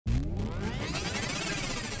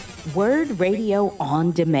Word Radio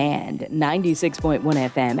on Demand, 96.1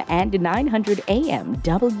 FM and 900 AM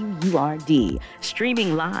WURD.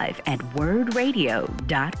 Streaming live at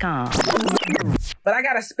wordradio.com. But I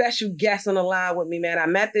got a special guest on the line with me, man. I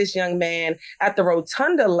met this young man at the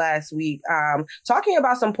Rotunda last week, talking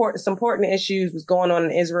about some important issues was going on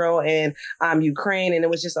in Israel and Ukraine, and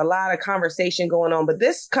it was just a lot of conversation going on. But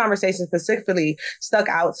this conversation specifically stuck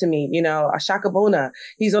out to me. You know, Shakaboona,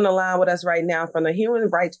 he's on the line with us right now from the Human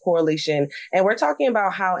Rights Coalition, and we're talking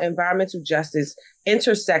about how environmental justice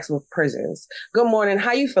intersects with prisons. Good morning.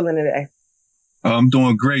 How you feeling today? I'm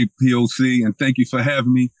doing great, P.O.C., and thank you for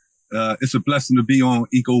having me. It's a blessing to be on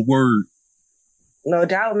EcoWURD. No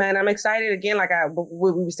doubt, man. I'm excited again. Like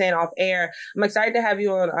we were saying off air, I'm excited to have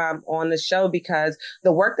you on the show because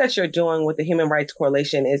the work that you're doing with the Human Rights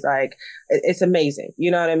Coalition is it's amazing.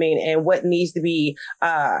 You know what I mean? And what needs to be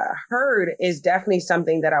heard is definitely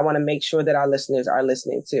something that I want to make sure that our listeners are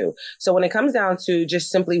listening to. So when it comes down to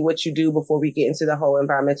just simply what you do before we get into the whole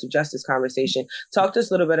environmental justice conversation, talk to us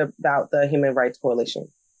a little bit about the Human Rights Coalition.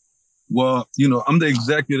 Well, you know, I'm the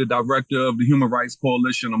executive director of the Human Rights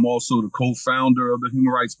Coalition. I'm also the co-founder of the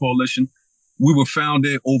Human Rights Coalition. We were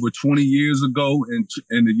founded over 20 years ago in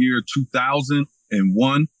the year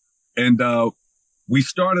 2001. And we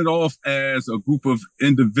started off as a group of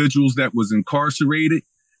individuals that was incarcerated,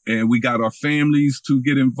 and we got our families to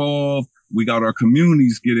get involved. We got our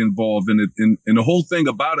communities get involved in it. And the whole thing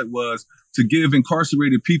about it was to give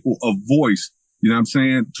incarcerated people a voice, you know what I'm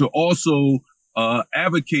saying, to also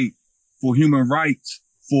advocate for human rights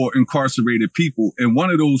for incarcerated people. And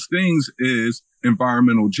one of those things is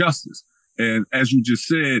environmental justice. And as you just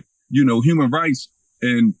said, you know, human rights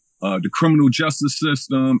and the criminal justice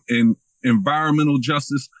system and environmental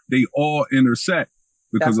justice, they all intersect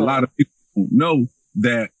because Definitely. A lot of people don't know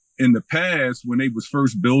that in the past, when they was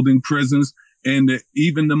first building prisons and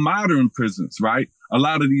even the modern prisons, right? A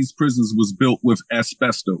lot of these prisons was built with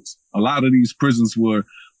asbestos. A lot of these prisons were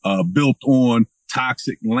built on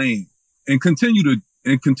toxic land. And continue to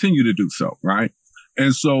do so, right?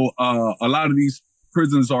 And so a lot of these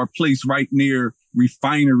prisons are placed right near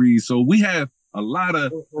refineries. So we have a lot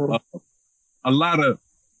of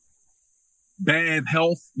bad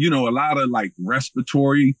health, you know, a lot of like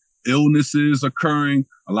respiratory illnesses occurring,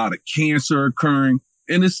 a lot of cancer occurring.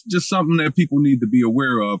 And it's just something that people need to be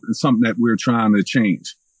aware of and something that we're trying to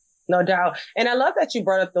change. No doubt. And I love that you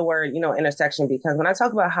brought up the word, you know, intersection, because when I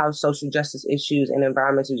talk about how social justice issues and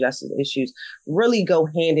environmental justice issues really go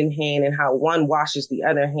hand in hand and how one washes the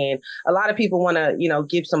other hand, a lot of people want to, you know,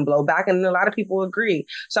 give some blowback and a lot of people agree.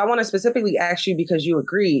 So I want to specifically ask you, because you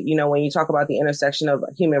agree, you know, when you talk about the intersection of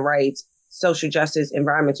human rights, social justice,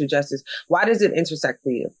 environmental justice, why does it intersect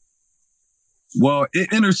for you? Well,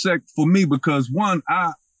 it intersects for me because one,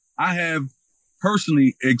 I have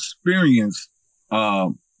personally experienced,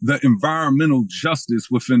 the environmental justice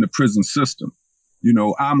within the prison system. You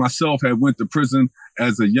know, I myself had went to prison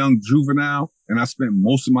as a young juvenile, and I spent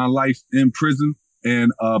most of my life in prison.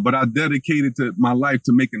 And but I dedicated my life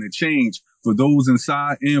to making a change for those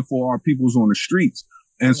inside and for our peoples on the streets.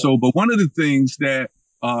 And so, but one of the things that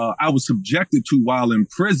I was subjected to while in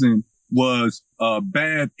prison was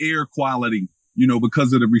bad air quality. You know,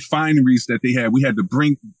 because of the refineries that they had, we had to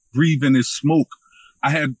breathe in this smoke.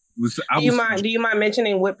 Do you mind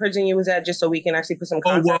mentioning what prison you was at, just so we can actually put some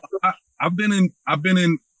context? Oh, well, I've been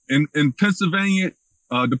in Pennsylvania,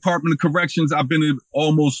 Department of Corrections. I've been in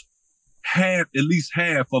at least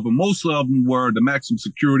half of them. Most of them were the maximum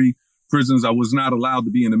security prisons. I was not allowed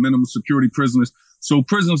to be in the minimum security prisons. So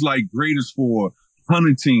prisons like Greatersford,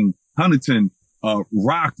 Huntington,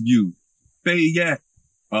 Rockview, Fayette,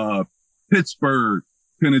 Pittsburgh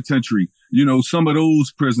Penitentiary. You know, some of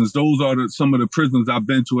those prisons, those are some of the prisons I've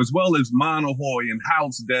been to, as well as Monohoy and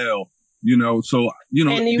Housedale, you know, so, you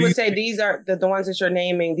know. And you would say these are the ones that you're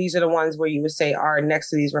naming, these are the ones where you would say are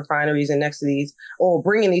next to these refineries and next to these, or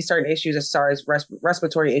bringing these certain issues as far as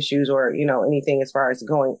respiratory issues or, you know, anything as far as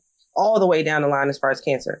going all the way down the line as far as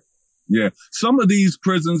cancer. Yeah. Some of these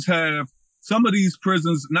prisons,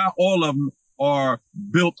 not all of them are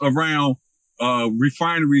built around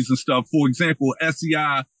refineries and stuff. For example,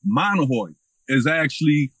 SEI Monohoy is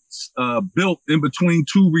actually built in between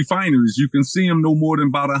two refineries. You can see them no more than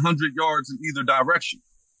about 100 yards in either direction.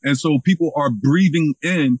 And so people are breathing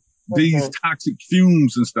in these toxic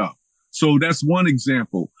fumes and stuff. So that's one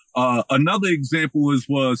example. Another example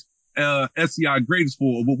was SEI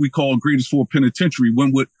Greatersford, what we call Greatersford Penitentiary,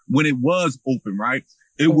 when it was open, right?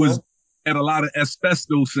 It had a lot of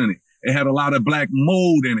asbestos in it. It had a lot of black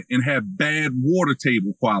mold in it and had bad water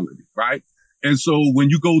table quality, right? And so when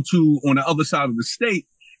you go to on the other side of the state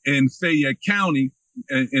in Fayette County,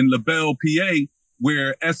 in LaBelle, PA,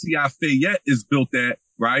 where SCI Fayette is built at,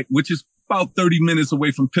 right, which is about 30 minutes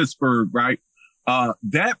away from Pittsburgh, right?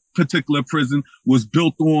 That particular prison was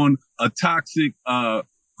built on a toxic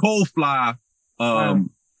coal fly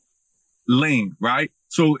land, right?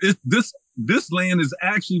 So this land is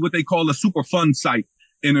actually what they call a Superfund site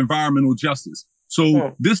in environmental justice.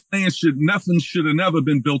 So this land should have never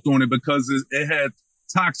been built on it because it had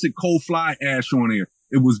toxic coal fly ash on there.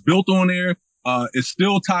 It was built on there. It's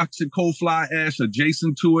still toxic coal fly ash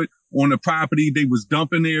adjacent to it on the property. They was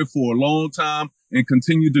dumping there for a long time and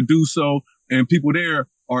continue to do so. And people there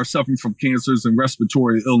are suffering from cancers and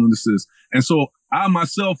respiratory illnesses. And so I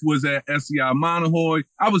myself was at SCI Monohoy.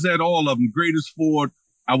 I was at all of them, Greatest Ford.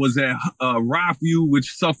 I was at Rockview,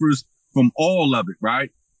 which suffers from all of it,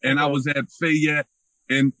 right? And I was at Fayette.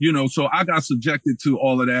 And, so I got subjected to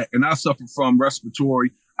all of that. And I suffered from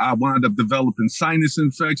respiratory. I wound up developing sinus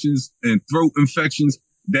infections and throat infections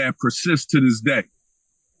that persist to this day.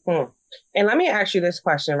 And let me ask you this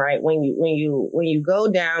question, right? When you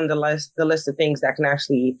go down the list of things that can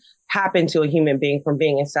actually happen to a human being from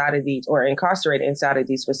being inside of these or incarcerated inside of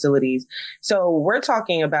these facilities. So we're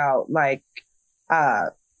talking about like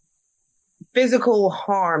physical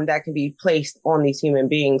harm that can be placed on these human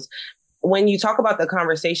beings. When you talk about the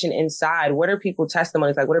conversation inside, what are people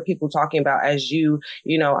testimonies? Like, what are people talking about as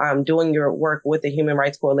doing your work with the Human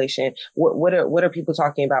Rights Coalition? What are people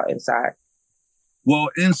talking about inside? Well,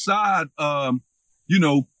 inside,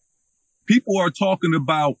 people are talking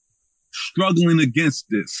about struggling against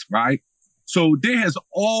this, right? So there has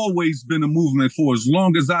always been a movement for as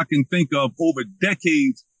long as I can think of, over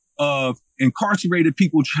decades, of incarcerated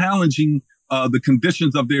people challenging the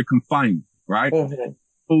conditions of their confinement, right?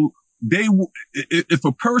 So if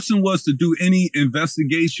a person was to do any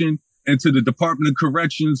investigation into the Department of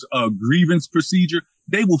Corrections grievance procedure,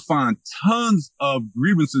 they will find tons of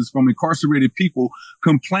grievances from incarcerated people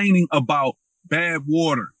complaining about bad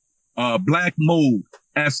water, black mold,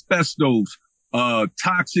 asbestos,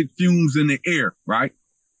 toxic fumes in the air, right?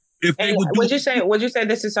 Would you say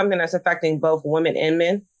this is something that's affecting both women and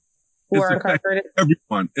men who are incarcerated?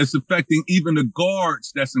 Everyone. It's affecting even the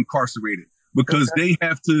guards that's incarcerated, because they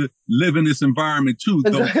have to live in this environment too.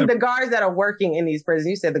 The guards that are working in these prisons.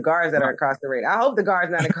 You said the guards that are incarcerated. I hope the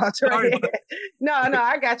guards not incarcerated. No,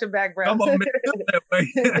 I got your back, bro. I'm on that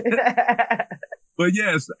way. But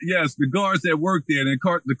yes, the guards that work there,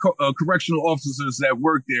 the correctional officers that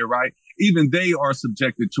work there, right? Even they are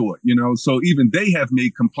subjected to it, so even they have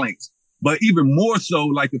made complaints. But even more so,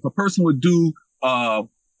 like if a person would do a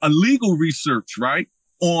legal research, right,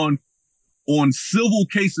 on civil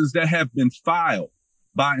cases that have been filed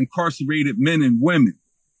by incarcerated men and women,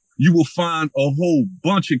 you will find a whole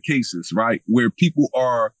bunch of cases, right, where people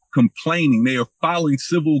are complaining. They are filing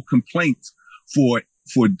civil complaints for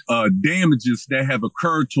damages that have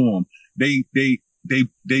occurred to them. They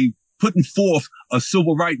putting forth a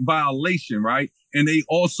civil right violation, right? And they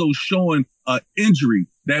also showing an injury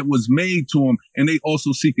that was made to them, and they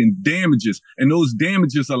also seeking damages. And those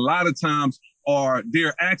damages a lot of times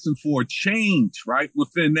they're asking for a change, right,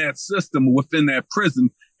 within that system or within that prison,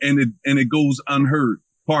 and it goes unheard.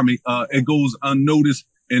 Pardon me, it goes unnoticed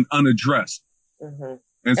and unaddressed.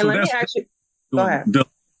 And so let me ask you. Go ahead.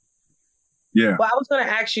 Yeah. Well, I was going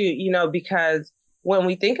to ask you, because when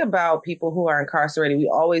we think about people who are incarcerated, we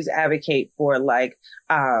always advocate for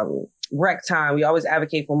rec time. We always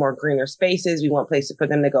advocate for more greener spaces. We want places for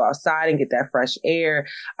them to go outside and get that fresh air.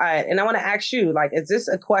 And I want to ask you, is this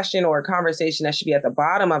a question or a conversation that should be at the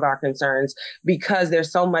bottom of our concerns, because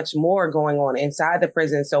there's so much more going on inside the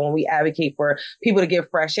prison? So when we advocate for people to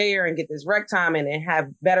get fresh air and get this rec time and have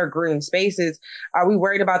better green spaces, are we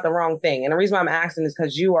worried about the wrong thing? And the reason why I'm asking is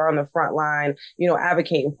because you are on the front line,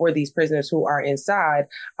 advocating for these prisoners who are inside.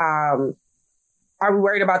 Are we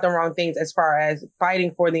worried about the wrong things as far as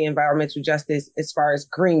fighting for the environmental justice, as far as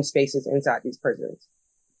green spaces inside these prisons?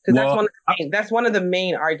 Because that's one of the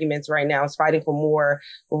main arguments right now, is fighting for more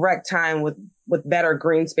rec time with better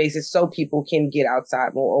green spaces so people can get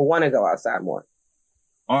outside more or want to go outside more.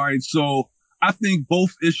 All right. So I think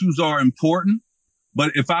both issues are important,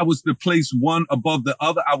 but if I was to place one above the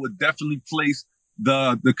other, I would definitely place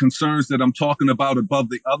the concerns that I'm talking about above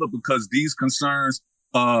the other, because these concerns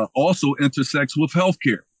also intersects with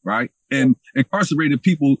healthcare, right? And incarcerated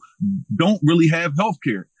people don't really have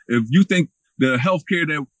healthcare. If you think the healthcare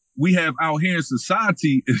that we have out here in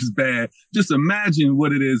society is bad, just imagine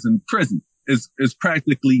what it is in prison. It's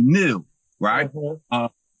practically nil, right?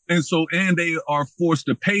 And they are forced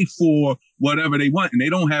to pay for whatever they want, and they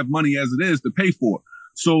don't have money as it is to pay for it.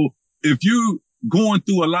 So if you going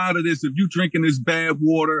through a lot of this, if you drinking this bad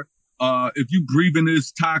water, if you breathing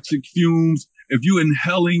this toxic fumes, if you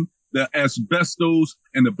inhaling the asbestos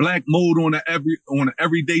and the black mold on an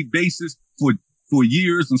everyday basis for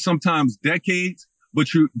years and sometimes decades,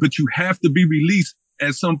 but you have to be released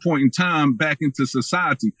at some point in time back into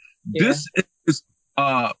society. Yeah. This is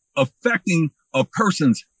affecting a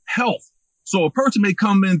person's health. So a person may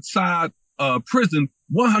come inside prison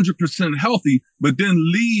 100% healthy, but then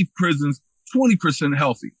leave prisons 20%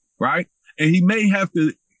 healthy, right? And he may have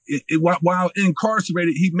to, while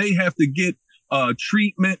incarcerated, he may have to get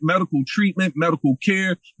treatment, medical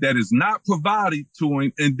care that is not provided to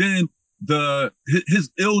him, and then his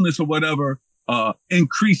illness or whatever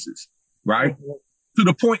increases, right? Mm-hmm. To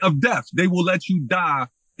the point of death. They will let you die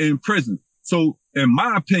in prison. So in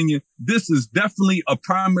my opinion, this is definitely a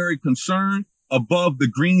primary concern above the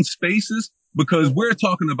green spaces, because we're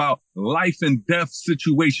talking about life and death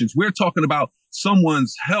situations. We're talking about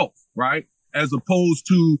someone's health, right? As opposed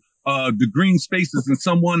to the green spaces and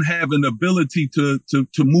someone having the ability to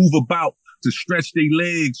move about, to stretch their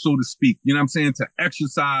legs, so to speak, you know what I'm saying? To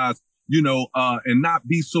exercise, and not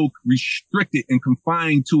be so restricted and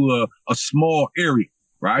confined to a small area,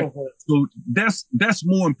 right? Mm-hmm. So that's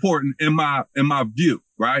more important in my view,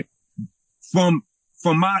 right? From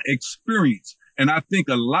my experience. And I think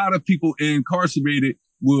a lot of people incarcerated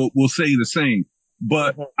will say the same,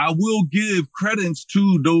 but mm-hmm. I will give credence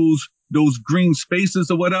to those green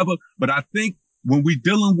spaces or whatever. But I think when we're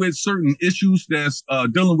dealing with certain issues that's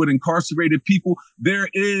dealing with incarcerated people, there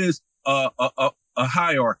is a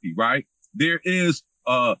hierarchy, right? There is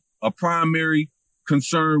a primary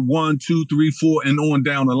concern, 1, 2, 3, 4, and on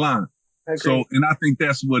down the line. So, and I think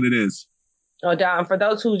that's what it is. No doubt. And for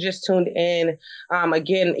those who just tuned in,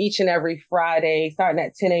 again, each and every Friday, starting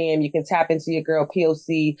at 10 a.m., you can tap into your girl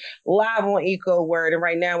P.O.C. live on EcoWURD. And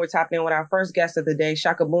right now we're tapping in with our first guest of the day,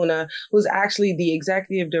 Shakaboona, who's actually the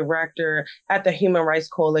executive director at the Human Rights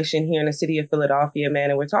Coalition here in the city of Philadelphia,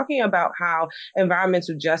 man. And we're talking about how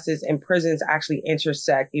environmental justice and prisons actually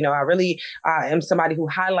intersect. I really am somebody who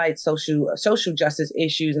highlights social justice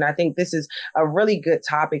issues. And I think this is a really good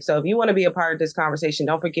topic. So if you want to be a part of this conversation,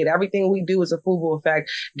 don't forget everything we do is a FUBU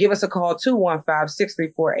effect. Give us a call,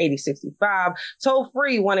 215-634-8065. Toll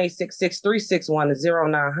free,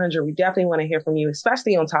 1-866-361-0900. We definitely want to hear from you,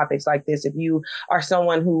 especially on topics like this. If you are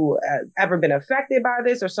someone who ever been affected by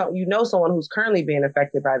this, or someone who's currently being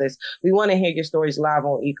affected by this, we want to hear your stories live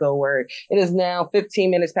on EcoWURD. It is now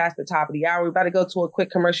 15 minutes past the top of the hour. We're about to go to a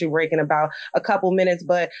quick commercial break in about a couple minutes.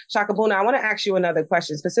 But Shakaboona, I want to ask you another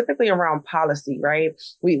question, specifically around policy, right?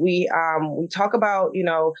 We talk about,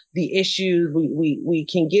 the issues. We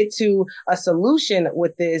can get to a solution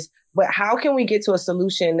with this, but how can we get to a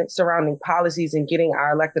solution surrounding policies and getting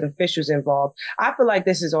our elected officials involved? I feel like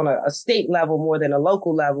this is on a state level more than a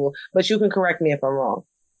local level, but you can correct me if I'm wrong.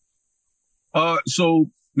 So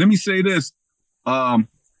let me say this.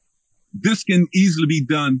 This can easily be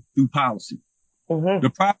done through policy. Mm-hmm. The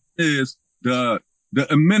problem is the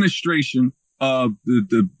administration of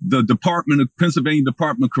the Department of Pennsylvania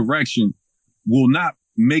Department of Correction will not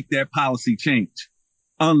make that policy change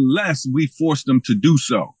unless we force them to do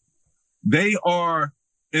so. They are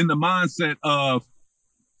in the mindset of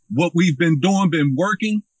what we've been doing, been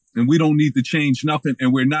working, and we don't need to change nothing,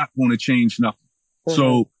 and we're not going to change nothing. Mm-hmm.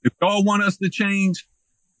 So if y'all want us to change,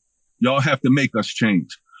 y'all have to make us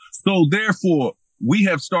change. So therefore, we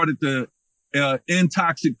have started the End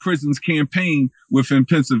Toxic Prisons campaign within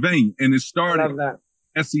Pennsylvania, and it started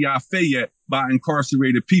SCI Fayette by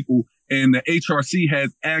incarcerated people. And the HRC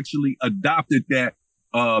has actually adopted that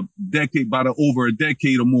over a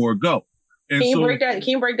decade or more ago. And Can you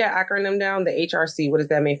break that acronym down? The HRC, what does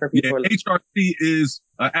that mean for people? Yeah, HRC is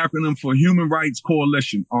an acronym for Human Rights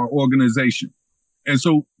Coalition, our organization. And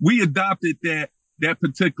so we adopted that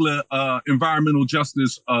particular environmental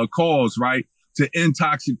justice cause, right, to end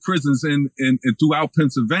toxic prisons in throughout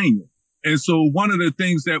Pennsylvania. And so one of the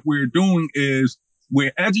things that we're doing is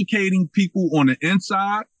we're educating people on the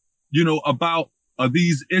inside, about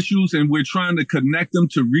these issues, and we're trying to connect them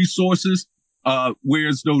to resources,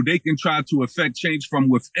 whereas though they can try to affect change from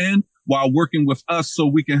within while working with us so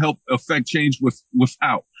we can help affect change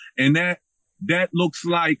without. And that looks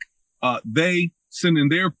like they sending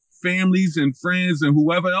their families and friends and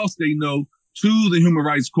whoever else they know to the Human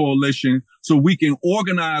Rights Coalition so we can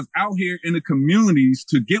organize out here in the communities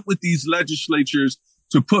to get with these legislatures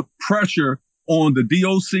to put pressure on the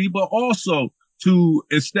DOC, but also to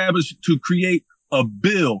create a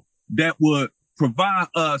bill that would provide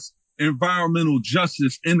us environmental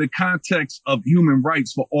justice in the context of human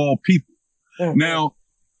rights for all people. Mm-hmm. Now,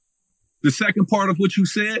 the second part of what you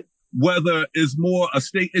said, whether it's more a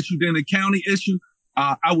state issue than a county issue,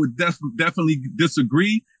 I would definitely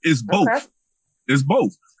disagree. It's both. Okay. It's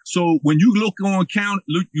both. So when you look on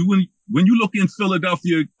when you look in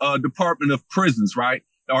Philadelphia Department of Prisons, right?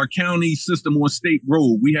 Our county system on State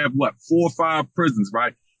Road, we have 4 or 5 prisons,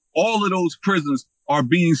 right? All of those prisons are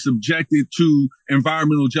being subjected to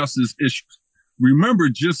environmental justice issues. Remember,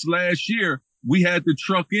 just last year, we had to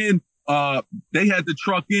truck in, they had to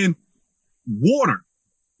truck in water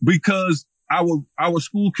because our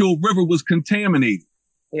Schuylkill River was contaminated.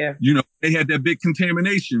 Yeah. You know, they had that big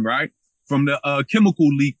contamination, right? From the chemical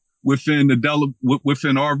leak within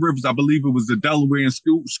within our rivers. I believe it was the Delaware and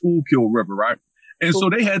Schuylkill River, right? And so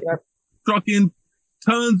they had to truck in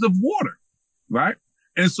tons of water, right?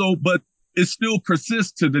 And so, but it still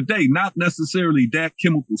persists to the day, not necessarily that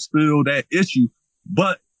chemical spill, that issue,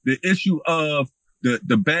 but the issue of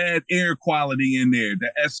the bad air quality in there,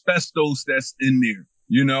 the asbestos that's in there,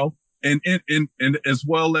 you know, and as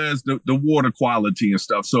well as the water quality and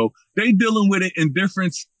stuff. So they dealing with it in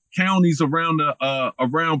different counties around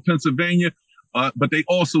around Pennsylvania, but they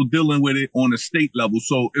also dealing with it on a state level.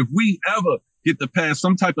 So if we ever get to pass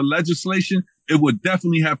some type of legislation, it would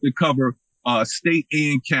definitely have to cover state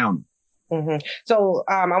and county. Mm-hmm. So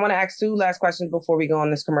I want to ask 2 last questions before we go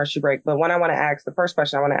on this commercial break. But the first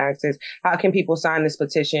question I want to ask is, how can people sign this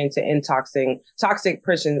petition to end toxic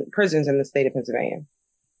prisons in the state of Pennsylvania?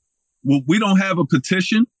 Well, we don't have a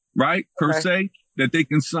petition, right, per se, that they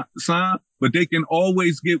can sign, but they can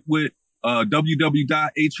always get with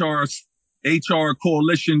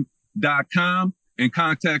www.hrcoalition.com and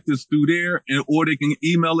contact us through there, or they can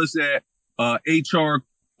email us at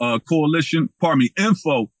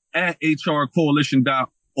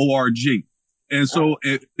info@hrcoalition.org. And so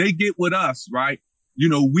if they get with us, right, you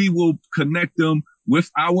know, we will connect them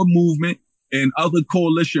with our movement and other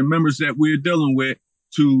coalition members that we're dealing with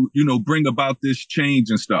to, you know, bring about this change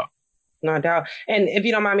and stuff. No doubt. And if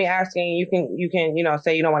you don't mind me asking, you can, you know,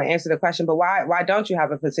 say you don't want to answer the question, but why don't you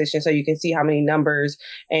have a petition so you can see how many numbers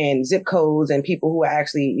and zip codes and people who are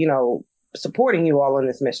actually, you know, supporting you all in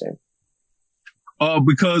this mission?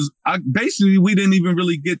 Because basically we didn't even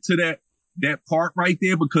really get to that part right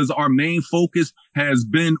there, because our main focus has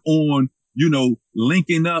been on, you know,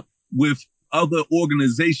 linking up with other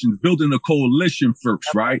organizations, building a coalition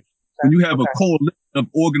first, right? When you have a coalition of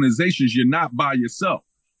organizations, you're not by yourself.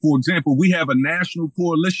 For example, we have a national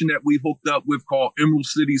coalition that we hooked up with called Emerald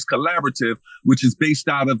Cities Collaborative, which is based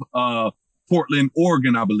out of Portland,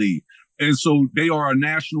 Oregon, I believe. And so they are our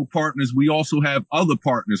national partners. We also have other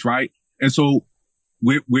partners, right? And so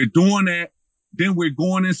we're doing that. Then we're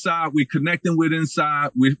going inside. We're connecting with inside.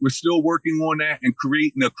 We're still working on that and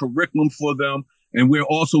creating a curriculum for them. And we're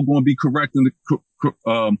also going to be creating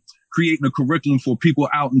a curriculum for people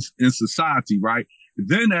out in society, right?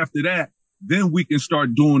 Then after that, then we can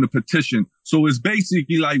start doing the petition. So it's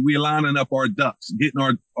basically like we're lining up our ducks, getting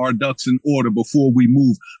our ducks in order before we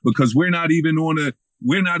move, because we're not even on a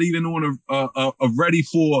ready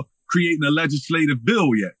for creating a legislative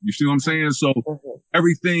bill yet. You see what I'm saying? So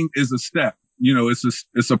everything is a step. You know, it's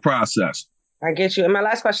a process. I get you. And my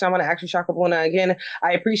last question I want to ask you, Shakaboona, again,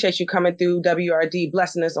 I appreciate you coming through WRD,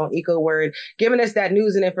 blessing us on EcoWURD, giving us that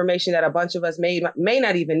news and information that a bunch of us may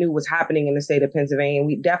not even knew was happening in the state of Pennsylvania.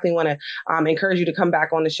 We definitely want to encourage you to come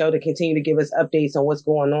back on the show to continue to give us updates on what's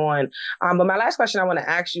going on. But my last question I want to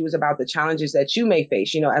ask you is about the challenges that you may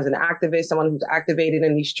face, you know, as an activist, someone who's activated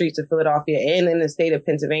in these streets of Philadelphia and in the state of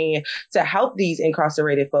Pennsylvania to help these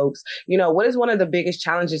incarcerated folks. You know, what is one of the biggest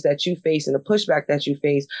challenges that you face and the pushback that you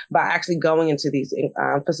face by actually going into these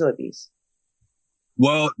facilities?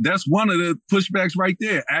 Well, that's one of the pushbacks right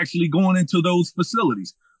there, actually going into those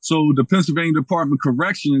facilities. So the Pennsylvania Department of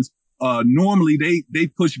Corrections, normally they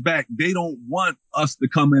push back. They don't want us to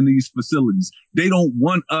come in these facilities. They don't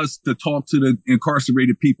want us to talk to the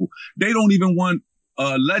incarcerated people. They don't even want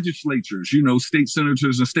legislatures, you know, state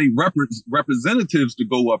senators and state representatives to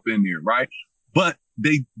go up in there, right? But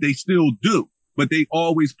they still do. But they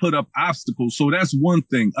always put up obstacles. So that's one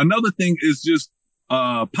thing. Another thing is just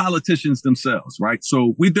politicians themselves, right?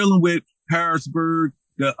 So we're dealing with Harrisburg,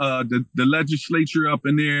 the legislature up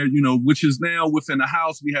in there, you know, which is now within the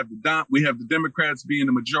House. We have the Democrats being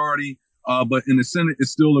the majority, but in the Senate,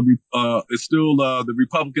 it's still the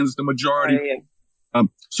Republicans the majority.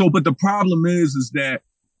 But the problem is that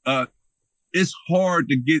it's hard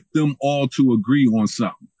to get them all to agree on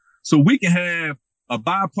something. So we can have a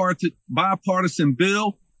bipartisan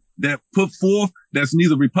bill that put forth that's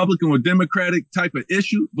neither Republican or Democratic type of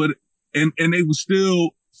issue, but and they will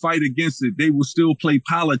still fight against it. They will still play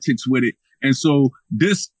politics with it. And so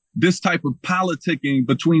this type of politicking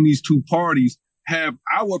between these two parties have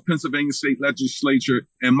our Pennsylvania state legislature,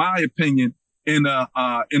 in my opinion, in a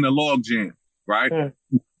log jam, right?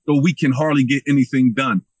 So we can hardly get anything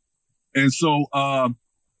done. And so,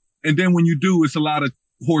 and then when you do, it's a lot of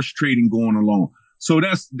horse trading going along. So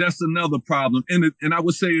that's another problem. And I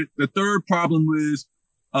would say the third problem is,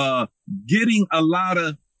 getting a lot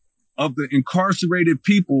of the incarcerated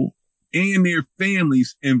people and their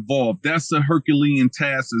families involved. That's a Herculean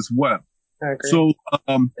task as well. I agree. So,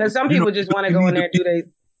 because some people just want to go in there and do they.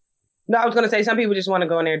 No, I was going to say some people just want to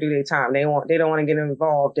go in there and do their time. They don't want to get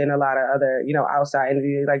involved in a lot of other, outside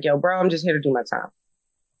interviews. Like, yo, bro, I'm just here to do my time.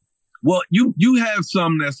 Well, you have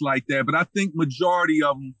some that's like that, but I think majority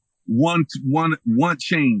of them want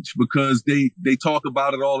change because they talk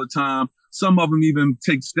about it all the time. Some of them even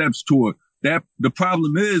take steps toward that. The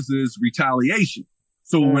problem is retaliation.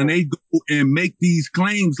 So when they go and make these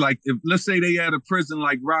claims, like if let's say they at a prison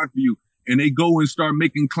like Rockview and they go and start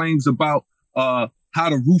making claims about how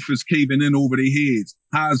the roof is caving in over their heads,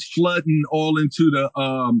 how it's flooding all into the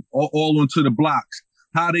blocks,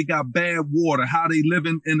 how they got bad water, how they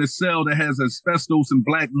living in a cell that has asbestos and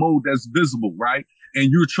black mold that's visible, right?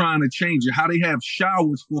 And you're trying to change it. How they have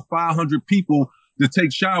showers for 500 people to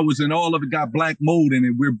take showers and all of it got black mold in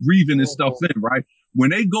it. We're breathing this stuff in, right? When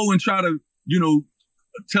they go and try to,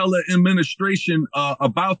 tell the administration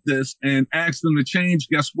about this and ask them to change,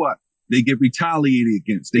 guess what? They get retaliated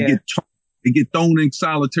against. They get thrown in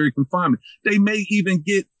solitary confinement. They may even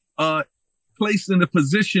get placed in a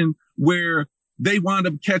position where they wind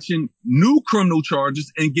up catching new criminal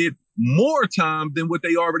charges and get more time than what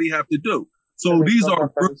they already have to do. So these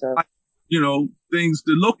are, things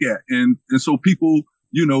to look at. And so people,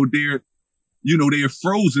 they're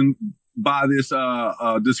frozen by this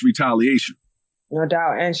retaliation. No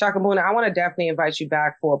doubt. And Shakaboona, I want to definitely invite you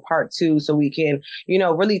back for part 2 so we can,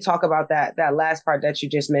 really talk about that last part that you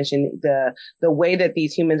just mentioned, the way that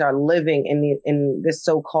these humans are living in this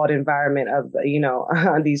so-called environment of,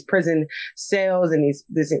 these prison cells and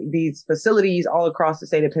these facilities all across the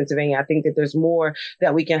state of Pennsylvania. I think that there's more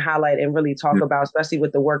that we can highlight and really talk about, especially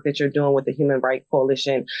with the work that you're doing with the Human Rights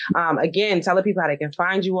Coalition. Again, tell the people how they can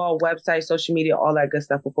find you all, website, social media, all that good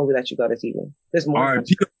stuff before we let you go this evening. There's more. All right.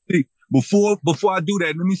 Before I do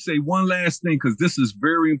that, let me say one last thing, because this is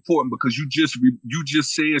very important, because you just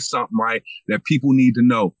said something, right, that people need to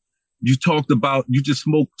know. You just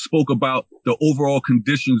spoke about the overall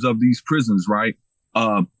conditions of these prisons, right?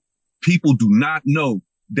 People do not know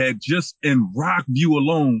that just in Rockview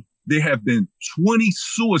alone, there have been 20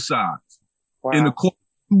 suicides in the course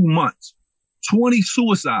of 2 months. 20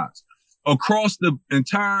 suicides. Across the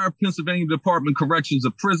entire Pennsylvania Department of Corrections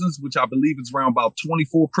of Prisons, which I believe is around about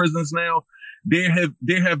 24 prisons now, there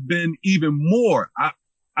have been even more. I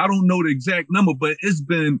don't know the exact number, but it's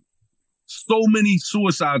been so many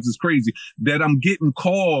suicides, it's crazy, that I'm getting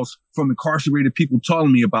calls from incarcerated people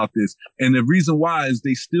telling me about this. And the reason why is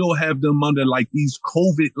they still have them under like these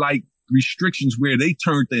COVID-like restrictions where they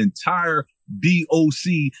turned the entire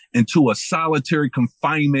P.O.C. into a solitary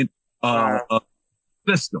confinement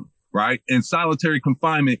system. Right. And solitary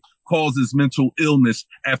confinement causes mental illness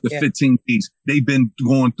after 15 days. They've been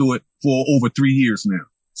going through it for over 3 years now.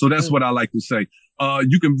 So that's what I like to say.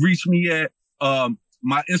 You can reach me at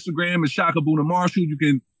my Instagram is Shakaboona Marshall. You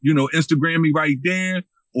can, Instagram me right there,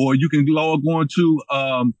 or you can log on to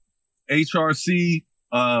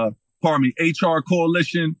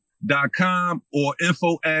hrcoalition.com or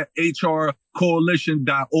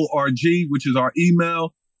info@hrcoalition.org, which is our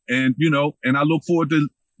email. And, and I look forward to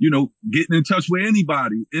getting in touch with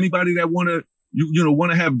anybody that want to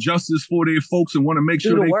have justice for their folks and want to make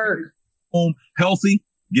sure they home healthy.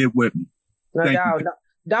 Get with me. No doubt.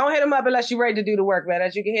 Don't hit him up unless you're ready to do the work, man.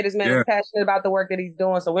 As you can hear, this man is passionate about the work that he's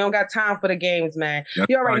doing. So we don't got time for the games, man.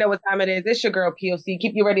 You already know what time it is. It's your girl, P.O.C.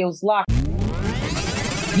 Keep your radios locked.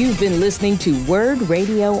 You've been listening to WURD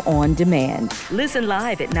Radio On Demand. Listen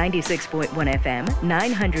live at 96.1 FM,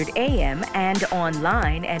 900 AM, and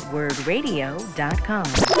online at wordradio.com.